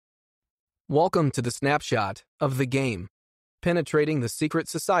Welcome to the snapshot of The Game, Penetrating the Secret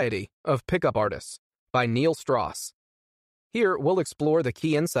Society of Pickup Artists by Neil Strauss. Here, we'll explore the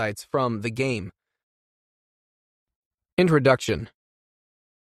key insights from The Game. Introduction.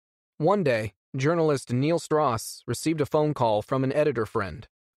 One day, journalist Neil Strauss received a phone call from an editor friend.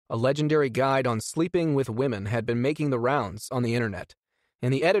 A legendary guide on sleeping with women had been making the rounds on the internet,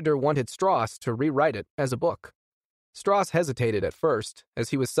 and the editor wanted Strauss to rewrite it as a book. Strauss hesitated at first,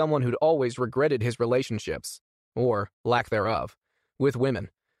 as he was someone who'd always regretted his relationships, or lack thereof, with women,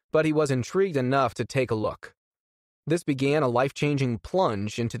 but he was intrigued enough to take a look. This began a life-changing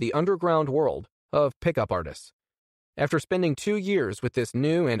plunge into the underground world of pickup artists. After spending 2 years with this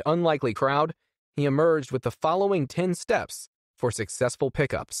new and unlikely crowd, he emerged with the following 10 steps for successful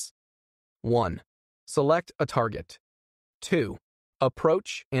pickups. 1. Select a target. 2.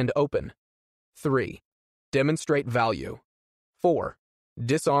 Approach and open. 3. Demonstrate value. 4.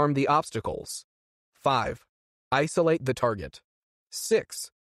 Disarm the obstacles. 5. Isolate the target.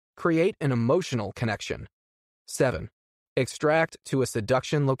 6. Create an emotional connection. 7. Extract to a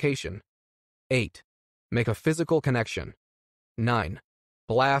seduction location. 8. Make a physical connection. 9.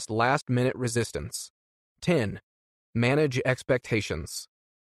 Blast last-minute resistance. 10. Manage expectations.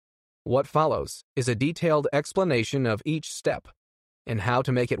 What follows is a detailed explanation of each step and how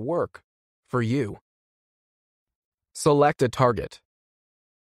to make it work for you. Select a target.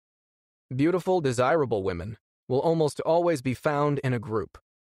 Beautiful, desirable women will almost always be found in a group.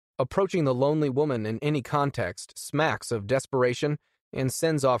 Approaching the lonely woman in any context smacks of desperation and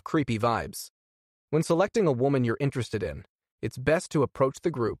sends off creepy vibes. When selecting a woman you're interested in, it's best to approach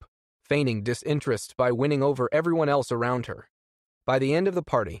the group, feigning disinterest by winning over everyone else around her. By the end of the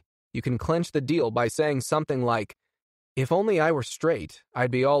party, you can clinch the deal by saying something like, "If only I were straight,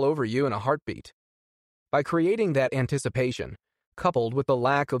 I'd be all over you in a heartbeat." By creating that anticipation, coupled with the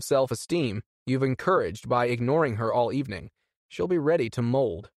lack of self-esteem you've encouraged by ignoring her all evening, she'll be ready to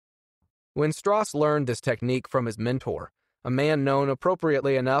mold. When Strauss learned this technique from his mentor, a man known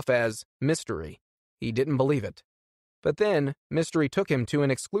appropriately enough as Mystery, he didn't believe it. But then, Mystery took him to an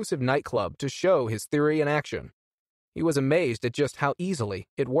exclusive nightclub to show his theory in action. He was amazed at just how easily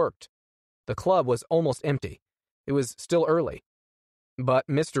it worked. The club was almost empty. It was still early. But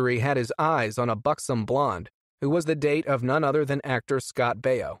Mystery had his eyes on a buxom blonde, who was the date of none other than actor Scott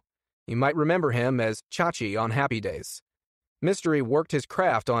Baio. You might remember him as Chachi on Happy Days. Mystery worked his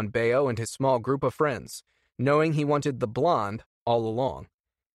craft on Baio and his small group of friends, knowing he wanted the blonde all along.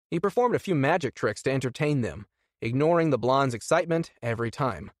 He performed a few magic tricks to entertain them, ignoring the blonde's excitement every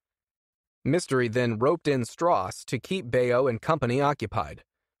time. Mystery then roped in Strauss to keep Baio and company occupied,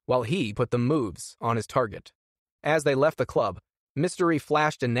 while he put the moves on his target. As they left the club, Mystery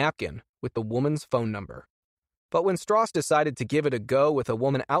flashed a napkin with the woman's phone number. But when Strauss decided to give it a go with a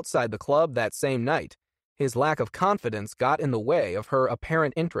woman outside the club that same night, his lack of confidence got in the way of her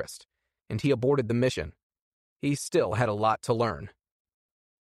apparent interest, and he aborted the mission. He still had a lot to learn.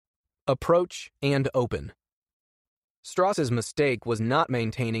 Approach and open. Strauss's mistake was not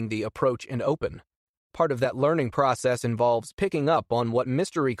maintaining the approach and open. Part of that learning process involves picking up on what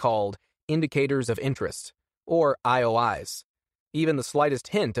Mystery called indicators of interest, or IOIs. Even the slightest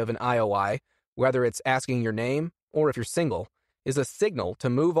hint of an IOI, whether it's asking your name or if you're single, is a signal to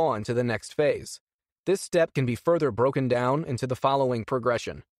move on to the next phase. This step can be further broken down into the following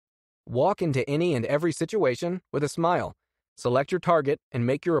progression. Walk into any and every situation with a smile. Select your target and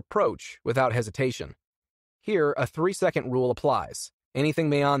make your approach without hesitation. Here, a 3-second rule applies. Anything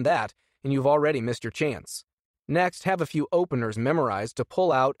beyond that, and you've already missed your chance. Next, have a few openers memorized to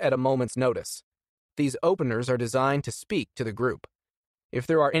pull out at a moment's notice. These openers are designed to speak to the group. If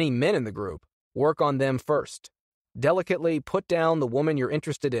there are any men in the group, work on them first. Delicately put down the woman you're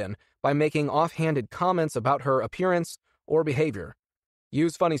interested in by making offhanded comments about her appearance or behavior.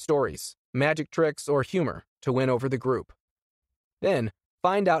 Use funny stories, magic tricks, or humor to win over the group. Then,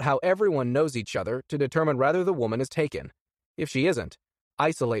 find out how everyone knows each other to determine whether the woman is taken. If she isn't,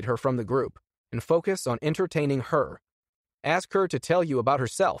 isolate her from the group and focus on entertaining her. Ask her to tell you about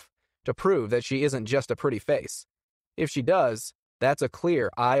herself to prove that she isn't just a pretty face. If she does, that's a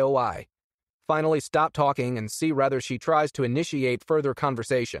clear IOI. Finally, stop talking and see whether she tries to initiate further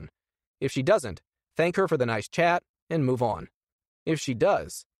conversation. If she doesn't, thank her for the nice chat and move on. If she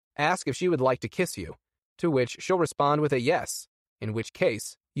does, ask if she would like to kiss you, to which she'll respond with a yes, in which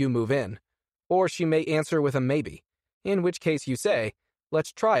case you move in. Or she may answer with a maybe, in which case you say,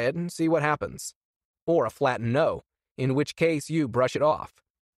 "Let's try it and see what happens." Or a flat no, in which case you brush it off.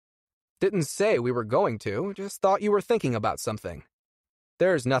 "Didn't say we were going to, just thought you were thinking about something."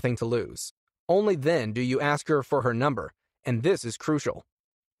 There's nothing to lose. Only then do you ask her for her number, and this is crucial.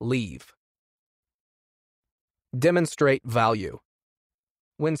 Leave. Demonstrate value.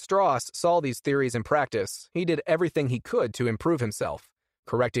 When Strauss saw these theories in practice, he did everything he could to improve himself,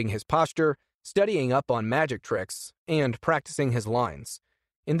 correcting his posture, studying up on magic tricks, and practicing his lines.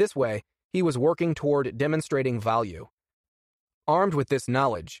 In this way, he was working toward demonstrating value. Armed with this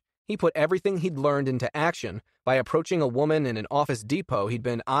knowledge, he put everything he'd learned into action by approaching a woman in an office depot he'd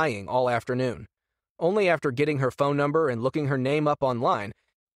been eyeing all afternoon. Only after getting her phone number and looking her name up online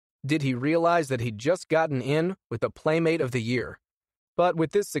did he realize that he'd just gotten in with the Playmate of the Year. But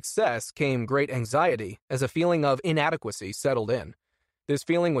with this success came great anxiety as a feeling of inadequacy settled in. This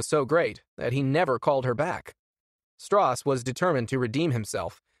feeling was so great that he never called her back. Strauss was determined to redeem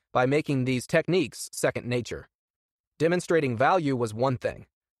himself by making these techniques second nature. Demonstrating value was one thing,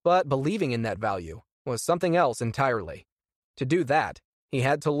 but believing in that value was something else entirely. To do that, he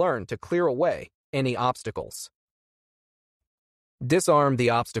had to learn to clear away any obstacles. Disarm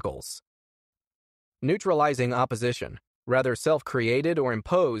the obstacles. Neutralizing opposition, rather self-created or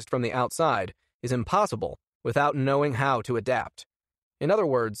imposed from the outside, is impossible without knowing how to adapt. In other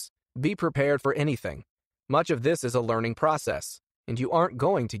words, be prepared for anything. Much of this is a learning process, and you aren't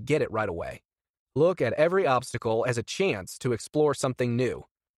going to get it right away. Look at every obstacle as a chance to explore something new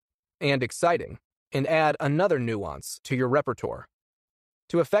and exciting, and add another nuance to your repertoire.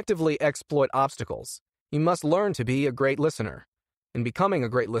 To effectively exploit obstacles, you must learn to be a great listener. In becoming a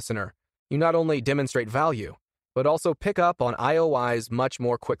great listener, you not only demonstrate value, but also pick up on IOIs much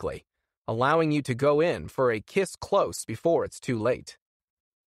more quickly, allowing you to go in for a kiss close before it's too late.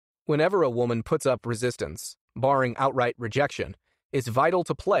 Whenever a woman puts up resistance, barring outright rejection, it's vital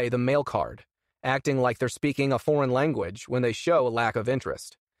to play the male card, acting like they're speaking a foreign language when they show a lack of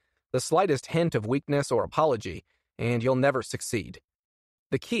interest. The slightest hint of weakness or apology, and you'll never succeed.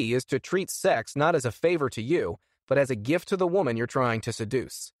 The key is to treat sex not as a favor to you, but as a gift to the woman you're trying to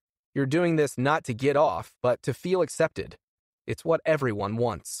seduce. You're doing this not to get off, but to feel accepted. It's what everyone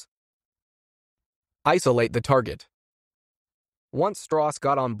wants. Isolate the target. Once Strauss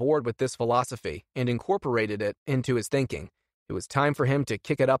got on board with this philosophy and incorporated it into his thinking, it was time for him to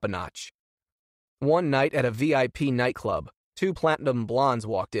kick it up a notch. One night at a VIP nightclub, two platinum blondes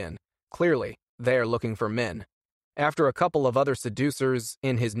walked in. Clearly, they're looking for men. After a couple of other seducers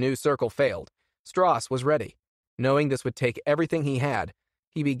in his new circle failed, Strauss was ready. Knowing this would take everything he had,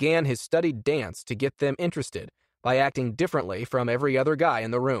 he began his studied dance to get them interested by acting differently from every other guy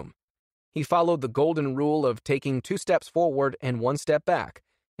in the room. He followed the golden rule of taking 2 steps forward and 1 step back,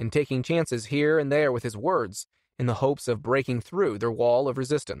 and taking chances here and there with his words in the hopes of breaking through their wall of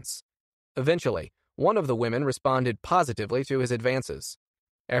resistance. Eventually, one of the women responded positively to his advances.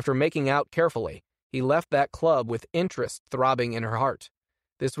 After making out carefully, he left that club with interest throbbing in her heart.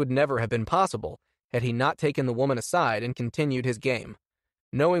 This would never have been possible had he not taken the woman aside and continued his game.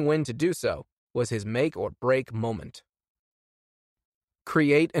 Knowing when to do so was his make or break moment.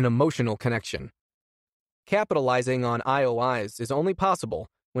 Create an emotional connection. Capitalizing on IOIs is only possible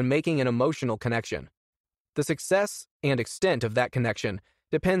when making an emotional connection. The success and extent of that connection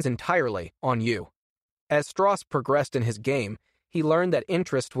depends entirely on you. As Strauss progressed in his game, he learned that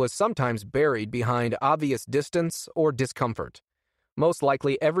interest was sometimes buried behind obvious distance or discomfort. Most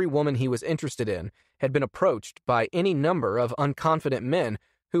likely, every woman he was interested in had been approached by any number of unconfident men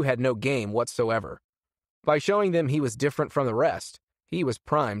who had no game whatsoever. By showing them he was different from the rest, he was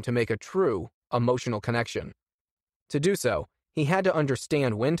primed to make a true emotional connection. To do so, he had to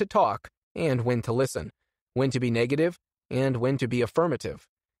understand when to talk and when to listen, when to be negative and when to be affirmative,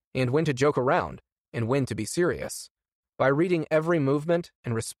 and when to joke around and when to be serious. By reading every movement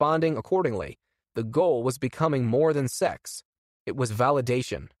and responding accordingly, the goal was becoming more than sex. It was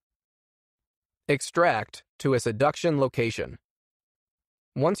validation. Extract to a seduction location.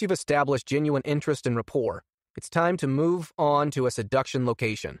 Once you've established genuine interest and rapport, it's time to move on to a seduction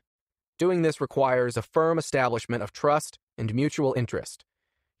location. Doing this requires a firm establishment of trust and mutual interest.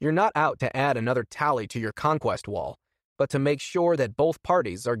 You're not out to add another tally to your conquest wall, but to make sure that both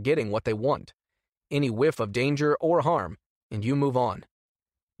parties are getting what they want. Any whiff of danger or harm, and you move on.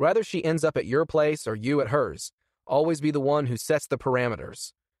 Whether she ends up at your place or you at hers, always be the one who sets the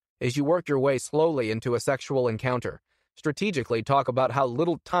parameters. As you work your way slowly into a sexual encounter, strategically talk about how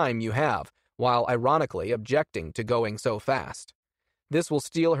little time you have, while ironically objecting to going so fast. This will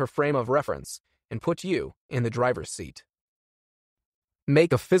steal her frame of reference and put you in the driver's seat.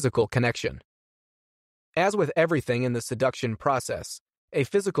 Make a physical connection. As with everything in the seduction process, a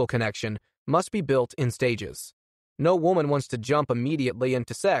physical connection must be built in stages. No woman wants to jump immediately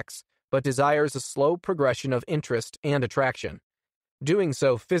into sex, but desires a slow progression of interest and attraction. Doing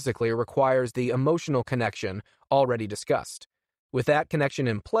so physically requires the emotional connection already discussed. With that connection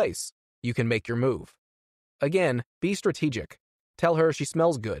in place, you can make your move. Again, be strategic. Tell her she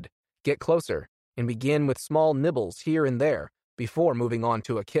smells good, get closer, and begin with small nibbles here and there before moving on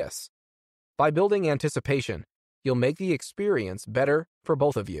to a kiss. By building anticipation, you'll make the experience better for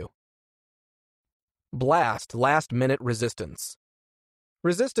both of you. Blast last-minute resistance.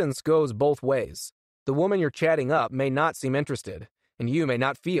 Resistance goes both ways. The woman you're chatting up may not seem interested, and you may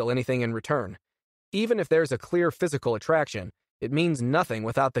not feel anything in return. Even if there's a clear physical attraction, it means nothing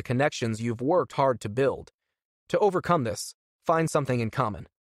without the connections you've worked hard to build. To overcome this, find something in common.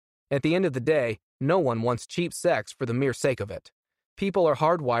 At the end of the day, no one wants cheap sex for the mere sake of it. People are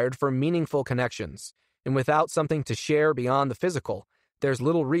hardwired for meaningful connections, and without something to share beyond the physical, there's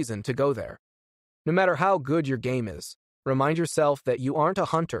little reason to go there. No matter how good your game is, remind yourself that you aren't a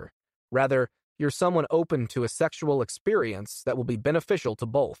hunter. Rather, you're someone open to a sexual experience that will be beneficial to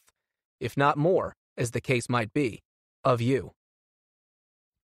both, if not more, as the case might be, of you.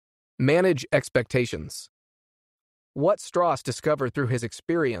 Manage expectations. What Strauss discovered through his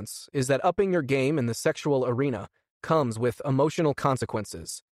experience is that upping your game in the sexual arena comes with emotional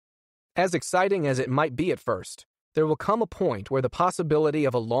consequences. As exciting as it might be at first, there will come a point where the possibility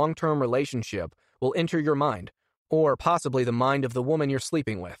of a long-term relationship will enter your mind, or possibly the mind of the woman you're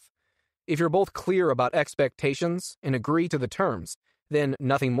sleeping with. If you're both clear about expectations and agree to the terms, then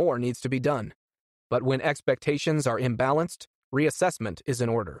nothing more needs to be done. But when expectations are imbalanced, reassessment is in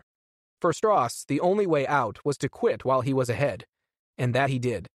order. For Strauss, the only way out was to quit while he was ahead, and that he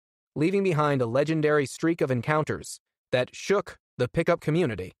did, leaving behind a legendary streak of encounters that shook the pickup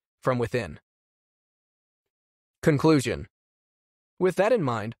community from within. Conclusion. With that in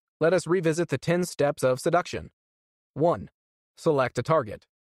mind, let us revisit the 10 steps of seduction. 1. Select a target.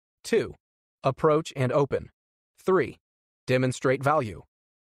 2. Approach and open. 3. Demonstrate value.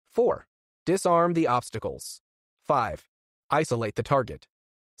 4. Disarm the obstacles. 5. Isolate the target.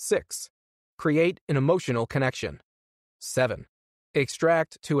 6. Create an emotional connection. 7.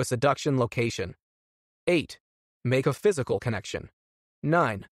 Extract to a seduction location. 8. Make a physical connection.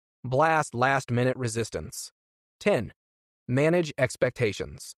 9. Blast last-minute resistance. 10. Manage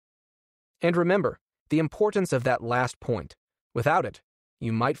expectations. And remember the importance of that last point. Without it,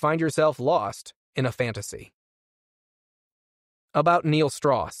 you might find yourself lost in a fantasy. About Neil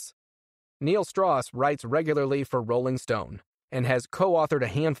Strauss. Neil Strauss writes regularly for Rolling Stone and has co-authored a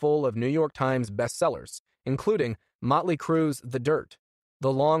handful of New York Times bestsellers, including Motley Crue's The Dirt,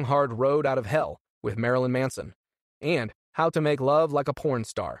 The Long Hard Road Out of Hell with Marilyn Manson, and How to Make Love Like a Porn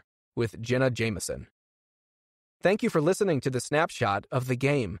Star with Jenna Jameson. Thank you for listening to the snapshot of The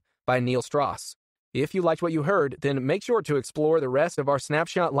Game by Neil Strauss. If you liked what you heard, then make sure to explore the rest of our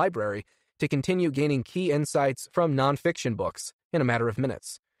snapshot library to continue gaining key insights from nonfiction books in a matter of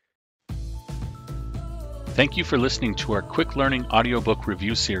minutes. Thank you for listening to our quick learning audiobook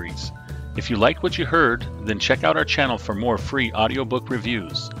review series. If you liked what you heard, then check out our channel for more free audiobook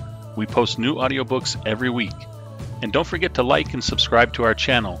reviews. We post new audiobooks every week. And don't forget to like and subscribe to our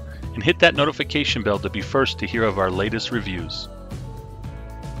channel and hit that notification bell to be first to hear of our latest reviews.